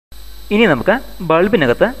ഇനി നമുക്ക്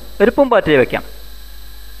ബൾബിനകത്ത് ഒരു പൂമ്പാറ്റയെ വയ്ക്കാം.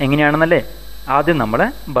 എങ്ങനെയാണെന്നല്ലേ? ആദ്യം നമ്മൾ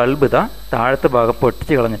ബൾബ് താഴത്തെ ഭാഗം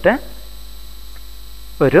പൊട്ടിച്ച് കളഞ്ഞിട്ട്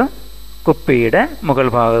ഒരു കുപ്പിയുടെ മുകൾ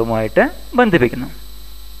ഭാഗവുമായിട്ട് ബന്ധിപ്പിക്കുന്നു.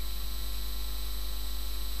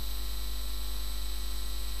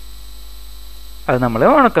 അത് നമ്മൾ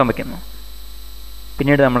ഉണക്കാൻ വയ്ക്കുന്നു.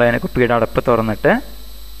 പിന്നീട് നമ്മൾ അതിനെ കുപ്പിയുടെ അടപ്പ് തുറന്നിട്ട്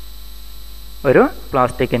ഒരു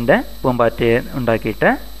പ്ലാസ്റ്റിക്കിൻ്റെ പൂമ്പാറ്റയെ ഉണ്ടാക്കിയിട്ട്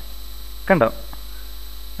കണ്ടോ,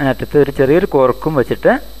 അതിനകത്ത് ഒരു ചെറിയൊരു കോർക്കും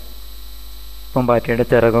വെച്ചിട്ട് പൂമ്പാറ്റയുടെ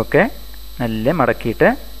ചിറകൊക്കെ നല്ല മടക്കിയിട്ട്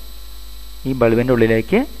ഈ ബൾബിൻ്റെ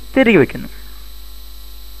ഉള്ളിലേക്ക് തിരികെ വയ്ക്കുന്നു.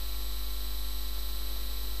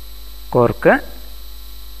 കോർക്ക്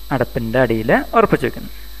അടപ്പിൻ്റെ അടിയിൽ ഉറപ്പിച്ച്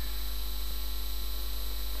വയ്ക്കുന്നു.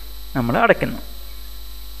 നമ്മൾ അടയ്ക്കുന്നു.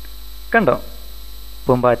 കണ്ടോ,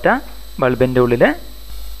 പൂമ്പാറ്റ ബൾബിൻ്റെ ഉള്ളിൽ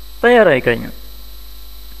തയ്യാറായി കഴിഞ്ഞു.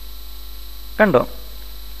 കണ്ടോ,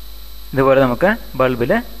 ഇതുപോലെ നമുക്ക്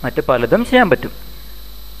ബൾബിൽ മറ്റ് പലതും ചെയ്യാൻ പറ്റും.